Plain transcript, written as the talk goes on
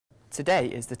Today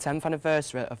is the 10th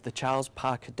anniversary of the Charles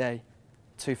Parker Day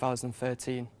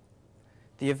 2013.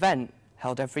 The event,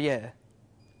 held every year,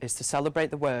 is to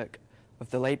celebrate the work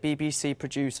of the late BBC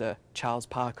producer Charles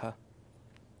Parker.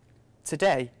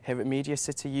 Today, here at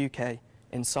MediaCItyUK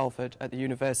in Salford at the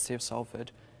University of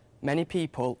Salford, many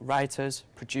people, writers,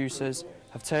 producers,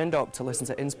 have turned up to listen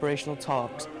to inspirational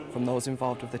talks from those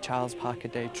involved with the Charles Parker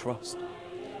Day Trust.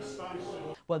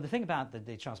 Well, the thing about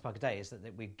the Charles Parker Day is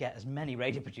that we get as many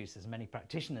radio producers, many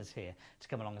practitioners here to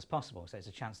come along as possible. So it's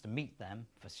a chance to meet them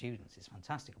for students. It's a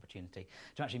fantastic opportunity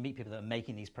to actually meet people that are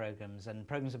making these programmes, and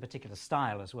programmes of particular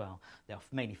style as well. They're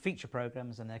mainly feature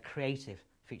programmes and they're creative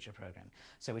feature programme.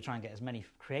 So we try and get as many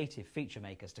creative feature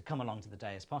makers to come along to the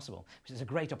day as possible, which is a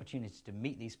great opportunity to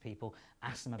meet these people,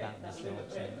 ask them about their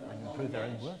jobs and improve their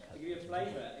own work.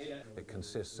 It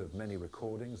consists of many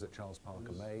recordings that Charles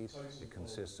Parker made, it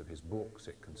consists of his books,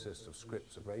 it consists of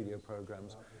scripts of radio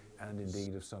programmes, and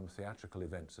indeed of some theatrical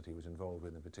events that he was involved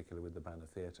with, in particular with the Banner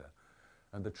Theatre.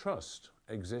 And the Trust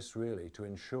exists really to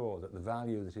ensure that the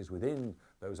value that is within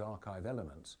those archive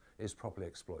elements is properly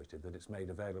exploited, that it's made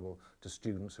available to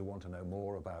students who want to know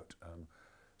more about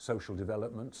social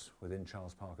developments within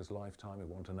Charles Parker's lifetime, who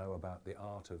want to know about the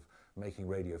art of making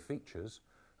radio features,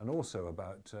 and also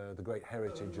about the great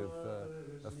heritage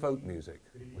of folk music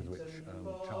with which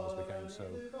Charles became so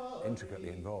intricately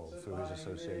involved through his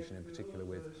association in particular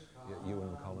with Ewan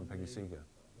MacColl and Peggy Seeger.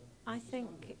 I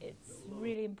think it's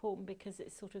really important because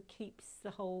it sort of keeps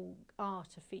the whole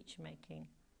art of feature making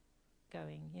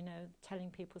going, you know,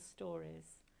 telling people's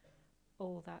stories,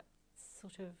 all that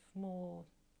sort of more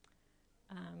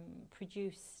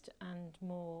produced and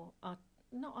more,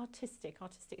 not artistic,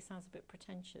 artistic sounds a bit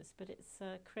pretentious, but it's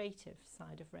a creative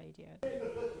side of radio.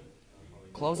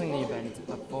 Closing the event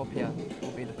at 4 p.m.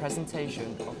 will be the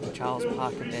presentation of the Charles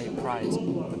Parker Day Prize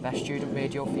for Best Student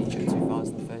Radio Feature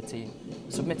 2013,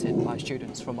 submitted by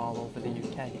students from all over the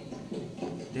UK.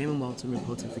 Daemon Walton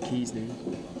reporting for Keys News.